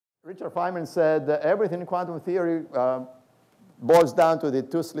Richard Feynman said that everything in quantum theory boils down to the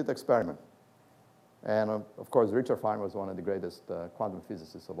two-slit experiment. And of course, Richard Feynman was one of the greatest quantum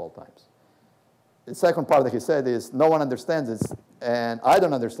physicists of all times. The second part that he said is, no one understands it, and I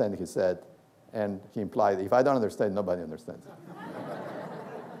don't understand it, he said. And he implied, if I don't understand, nobody understands it.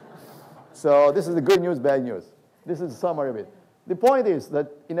 So this is the good news, bad news. This is a summary of it. The point is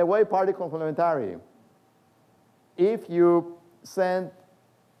that, in a way, particle complementarity, if you send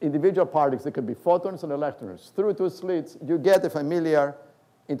individual particles, it could be photons and electrons, through two slits, you get a familiar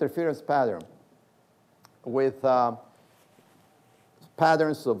interference pattern with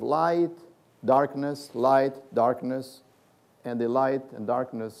patterns of light, darkness, and the light and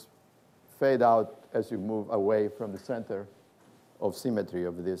darkness fade out as you move away from the center of symmetry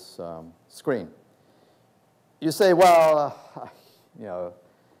of this screen. You say, well,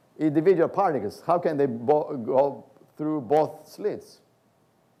 individual particles, how can they go through both slits?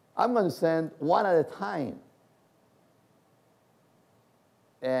 I'm going to send one at a time.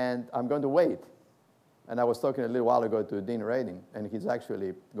 And I'm going to wait. And I was talking a little while ago to Dean Radin, and he's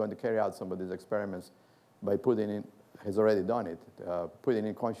actually going to carry out some of these experiments by putting in, he's already done it, putting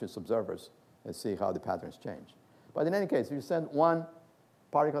in conscious observers and see how the patterns change. But in any case, if you send one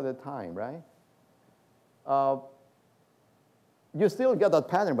particle at a time, right? You still get that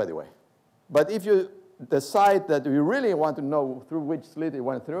pattern, by the way. But if you decide that you really want to know through which slit it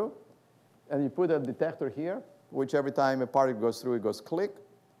went through, and you put a detector here, which every time a particle goes through, it goes click,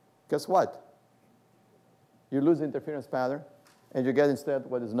 guess what? You lose the interference pattern, and you get instead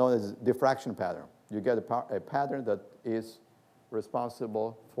what is known as diffraction pattern. You get a pattern that is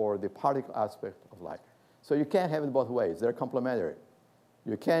responsible for the particle aspect of light. So you can't have it both ways. They're complementary.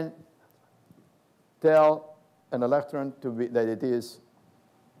 You can't tell an electron that it is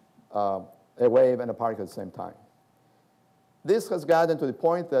a wave and a particle at the same time. This has gotten to the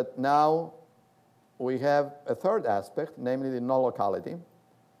point that now we have a third aspect, namely the non-locality.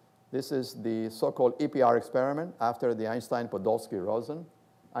 This is the so-called EPR experiment after the Einstein-Podolsky-Rosen.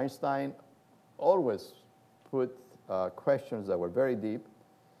 Einstein always put questions that were very deep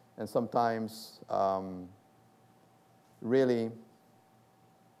and sometimes really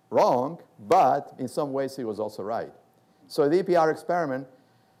wrong, but in some ways he was also right. So the EPR experiment,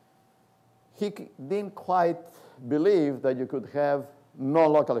 he didn't quite believe that you could have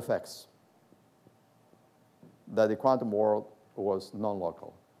non-local effects, that the quantum world was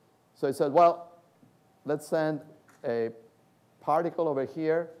non-local. So he said, well, let's send a particle over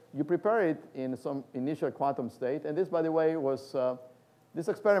here. You prepare it in some initial quantum state. And this, by the way, was, this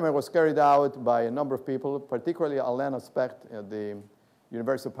experiment was carried out by a number of people, particularly Alain Aspect at the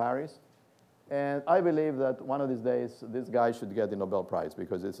University of Paris. And I believe that one of these days, this guy should get the Nobel Prize,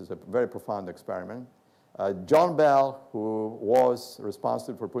 because this is a very profound experiment. John Bell, who was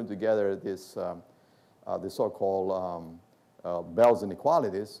responsible for putting together this, the so-called Bell's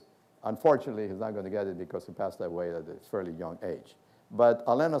inequalities, unfortunately, he's not going to get it because he passed away at a fairly young age. But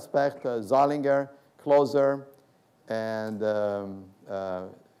Alain Aspect, Zallinger, Closer, and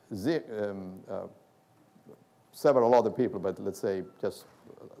several other people, but let's say just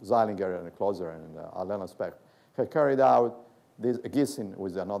Zallinger and Closer and Alain Aspect, have carried out this, Gisin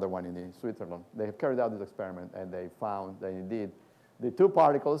was another one in Switzerland. They have carried out this experiment, and they found that indeed the two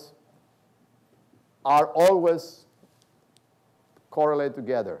particles are always correlated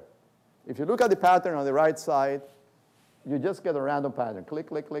together. If you look at the pattern on the right side, you just get a random pattern. Click,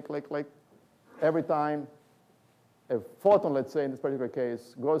 click, click, click, click. Every time a photon, let's say in this particular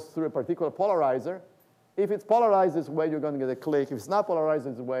case, goes through a particular polarizer, if it's polarized this way, you're going to get a click. If it's not polarized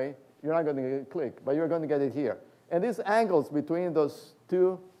this way, you're not going to get a click, but you're going to get it here. And these angles between those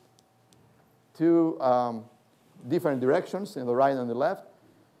two different directions, in the right and the left,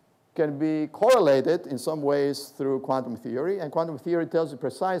 can be correlated in some ways through quantum theory. And quantum theory tells you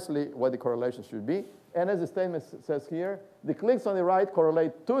precisely what the correlation should be. And as the statement says here, the clicks on the right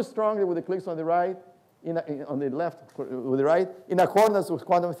correlate too strongly with the clicks on the right, on the left with the right, in accordance with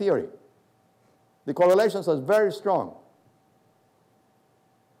quantum theory. The correlations are very strong.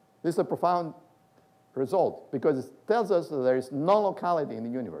 This is a profound result, because it tells us that there is no locality in the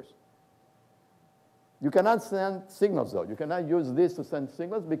universe. You cannot send signals, though. You cannot use this to send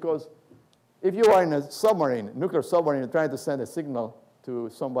signals, because if you are in a submarine, nuclear submarine, trying to send a signal to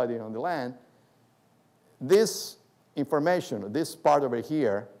somebody on the land, this information, this part over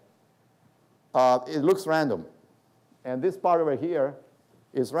here, it looks random. And this part over here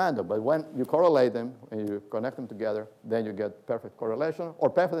is random. But when you correlate them and you connect them together, then you get perfect correlation, or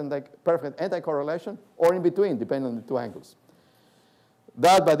perfect anti-correlation, or in between, depending on the two angles.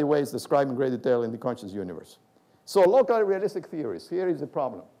 That, by the way, is described in great detail in the conscious universe. So locally realistic theories, here is the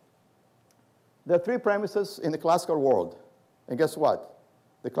problem. There are three premises in the classical world. And guess what?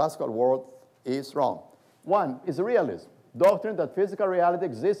 The classical world is wrong. One is realism, doctrine that physical reality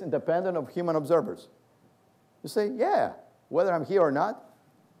exists independent of human observers. You say, yeah, whether I'm here or not,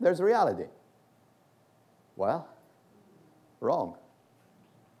 there's reality. Well, wrong.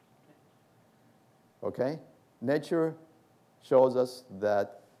 Okay? Nature shows us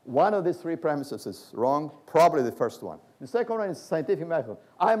that one of these three premises is wrong, probably the first one. The second one is scientific method.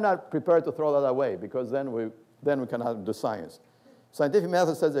 I'm not prepared to throw that away because then we cannot do science. Scientific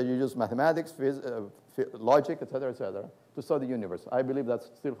method says that you use mathematics, logic, et cetera, to study the universe. I believe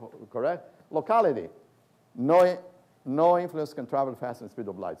that's still correct. Locality. No influence can travel faster than the speed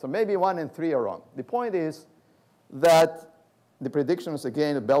of light. So maybe 1 and 3 are wrong. The point is that the predictions,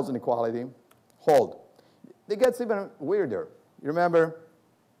 again, of Bell's inequality, hold. It gets even weirder. You remember,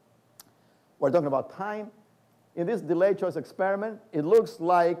 we're talking about time. In this delayed choice experiment, it looks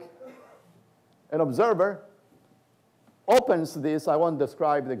like an observer opens this, I won't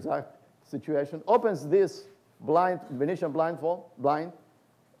describe the exact situation, opens this Venetian blind,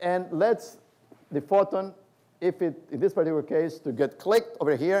 and lets the photon, in this particular case, to get clicked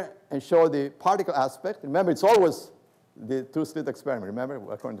over here and show the particle aspect. Remember, it's always the two-slit experiment, remember,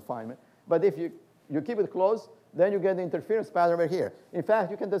 according to Feynman. But if you keep it close, then you get the interference pattern over here. In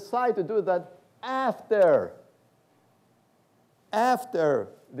fact, you can decide to do that after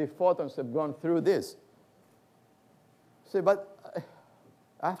the photons have gone through this. See, but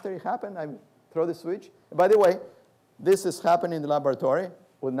after it happened, I throw the switch. By the way, this is happening in the laboratory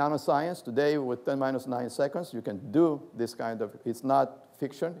with nanoscience. Today, with 10⁻⁹ seconds, you can do this kind of, it's not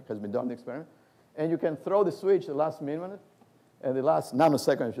fiction, it has been done in the experiment. And you can throw the switch the last minute, and the last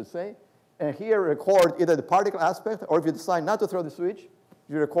nanosecond, I should say, and here record either the particle aspect, or if you decide not to throw the switch,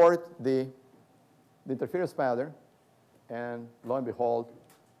 you record the interference pattern, and lo and behold,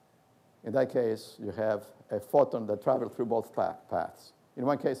 in that case, you have a photon that traveled through both paths. In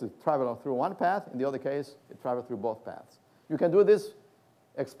one case, it traveled through one path. In the other case, it traveled through both paths. You can do this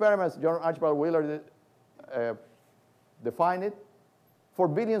experiments, John Archibald Wheeler defined it, for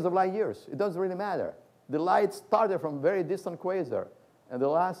billions of light years. It doesn't really matter. The light started from very distant quasar. And the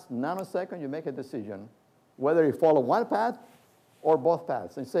last nanosecond, you make a decision whether you follow one path or both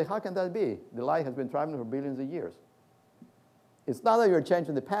paths. And you say, how can that be? The light has been traveling for billions of years. It's not that you're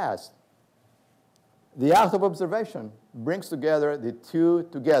changing the past. The act of observation brings together the two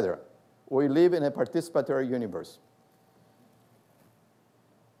together. We live in a participatory universe.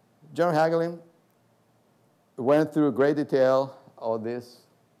 John Hagelin went through great detail of this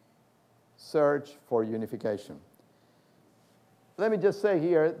search for unification. Let me just say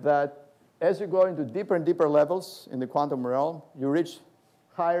here that as you go into deeper and deeper levels in the quantum realm, you reach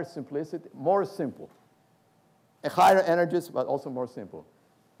higher simplicity, more simple. And higher energies, but also more simple.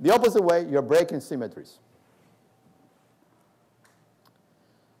 The opposite way, you're breaking symmetries.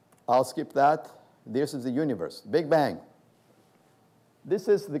 I'll skip that. This is the universe, Big Bang. This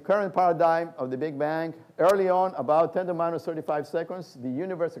is the current paradigm of the Big Bang. Early on, about 10 to the minus 35 seconds, the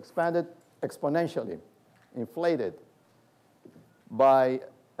universe expanded exponentially, inflated by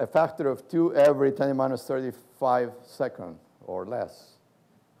a factor of 2 every 10 to the minus 35 seconds or less,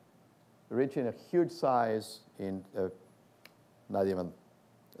 reaching a huge size in not even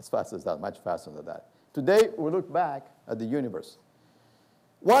as fast as that, much faster than that. Today, we look back at the universe.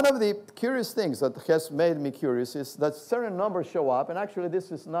 One of the curious things that has made me curious is that certain numbers show up, and actually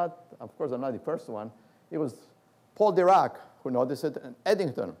this is not, of course, I'm not the first one. It was Paul Dirac who noticed it, and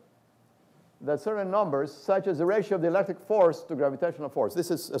Eddington, that certain numbers, such as the ratio of the electric force to gravitational force. This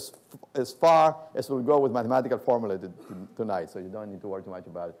is as far as we'll go with mathematical formula tonight, so you don't need to worry too much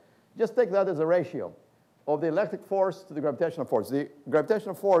about it. Just take that as a ratio of the electric force to the gravitational force. The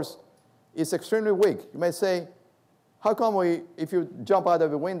gravitational force is extremely weak. You may say, how come if you jump out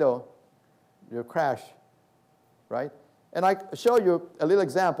of a window, you crash, right? And I show you a little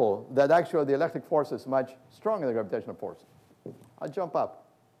example that actually the electric force is much stronger than the gravitational force. I jump up.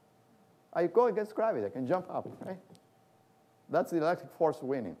 I go against gravity. I can jump up, right? That's the electric force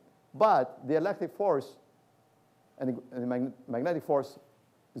winning. But the electric force and the magnetic force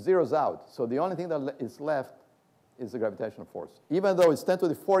zeroes out. So the only thing that is left is the gravitational force. Even though it's 10 to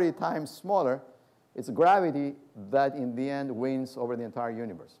the 40 times smaller, it's gravity that in the end wins over the entire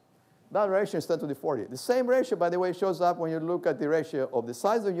universe. That ratio is 10 to the 40. The same ratio, by the way, shows up when you look at the ratio of the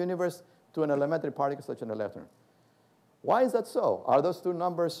size of the universe to an elementary particle such as an electron. Why is that so? Are those two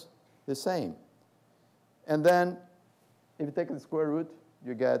numbers the same? And then if you take the square root,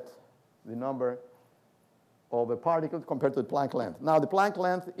 you get the number of a particle compared to the Planck length. Now, the Planck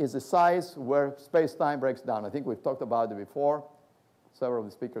length is the size where space-time breaks down. I think we've talked about it before. Several of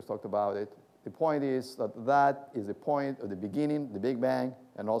the speakers talked about it. the point is that that is the point of the beginning, the Big Bang,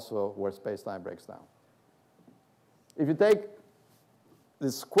 and also where space-time breaks down. If you take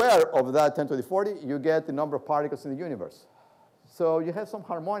the square of that 10 to the 40, you get the number of particles in the universe. So you have some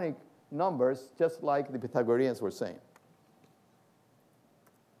harmonic numbers, just like the Pythagoreans were saying.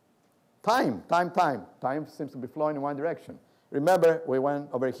 Time seems to be flowing in one direction. Remember, we went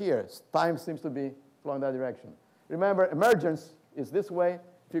over here. Time seems to be flowing that direction. Remember, emergence is this way.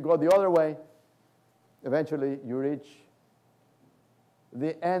 If you go the other way, eventually you reach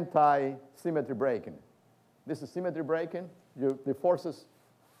the anti-symmetry breaking. This is symmetry breaking. The forces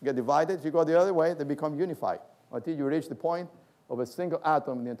get divided. If you go the other way, they become unified until you reach the point of a single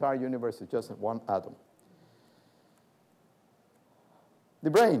atom. The entire universe is just one atom.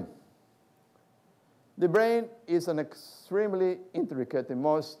 The brain. The brain is an extremely intricate, the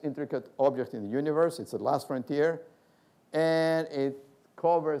most intricate object in the universe. It's the last frontier, and it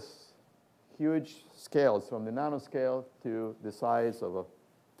covers huge scales, from the nanoscale to the size of a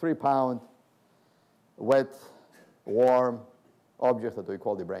 3-pound wet, warm object that we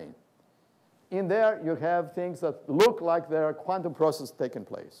call the brain. In there, you have things that look like there are quantum processes taking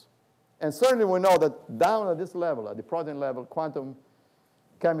place. And certainly we know that down at this level, at the protein level, quantum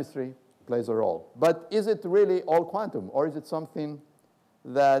chemistry plays a role. But is it really all quantum, or is it something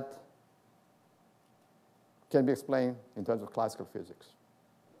that can be explained in terms of classical physics?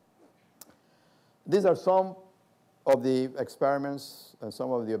 These are some of the experiments and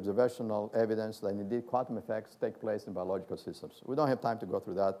some of the observational evidence that indeed quantum effects take place in biological systems. We don't have time to go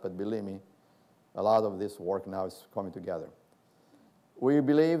through that, but believe me, a lot of this work now is coming together. We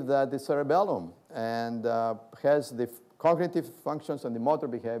believe that the cerebellum has the cognitive functions and the motor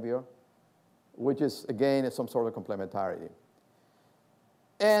behavior, which is, again, some sort of complementarity.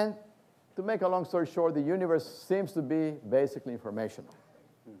 And to make a long story short, the universe seems to be basically informational.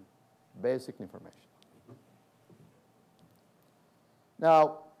 Basic information.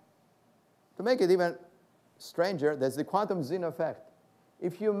 Now, to make it even stranger, there's the quantum Zeno effect.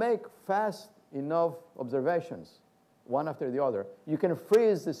 If you make fast enough observations, one after the other, you can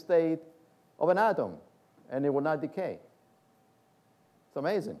freeze the state of an atom, and it will not decay. It's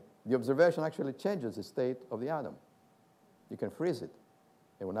amazing. The observation actually changes the state of the atom. You can freeze it.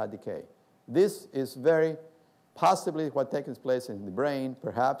 It will not decay. This is very possibly what takes place in the brain,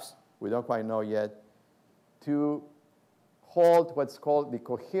 perhaps, we don't quite know yet, to hold what's called the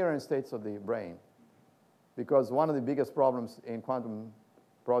coherent states of the brain. Because one of the biggest problems in quantum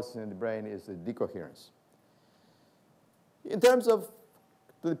processing in the brain is the decoherence. In terms of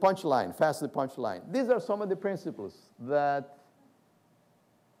the punchline, fast to the punchline, these are some of the principles that,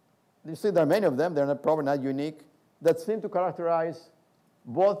 you see there are many of them, they're probably not unique, that seem to characterize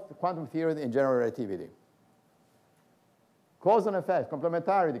both quantum theory and general relativity. Cause and effect,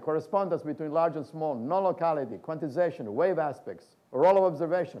 complementarity, correspondence between large and small, non-locality, quantization, wave aspects, role of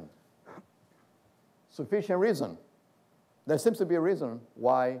observation, sufficient reason. There seems to be a reason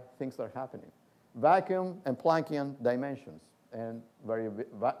why things are happening. Vacuum and Planckian dimensions and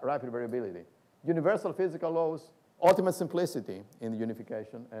rapid variability. Universal physical laws, ultimate simplicity in the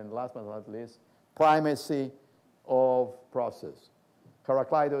unification, and last but not least, primacy of process.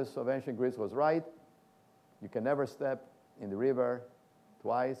 Heraclitus of ancient Greece was right. You can never step in the river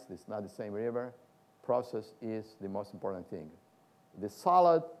twice. It's not the same river. Process is the most important thing. The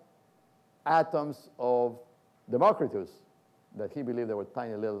solid atoms of Democritus, that he believed there were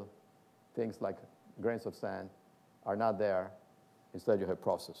tiny little things like grains of sand, are not there. Instead, you have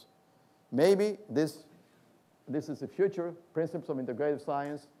process. Maybe this is the future principles of integrative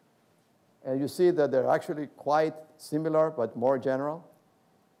science. And you see that they're actually quite similar, but more general.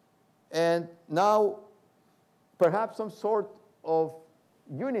 And now, perhaps some sort of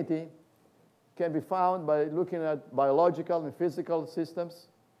unity can be found by looking at biological and physical systems,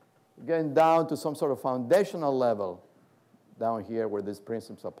 getting down to some sort of foundational level down here where these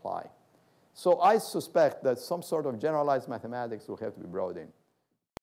principles apply. So I suspect that some sort of generalized mathematics will have to be brought in.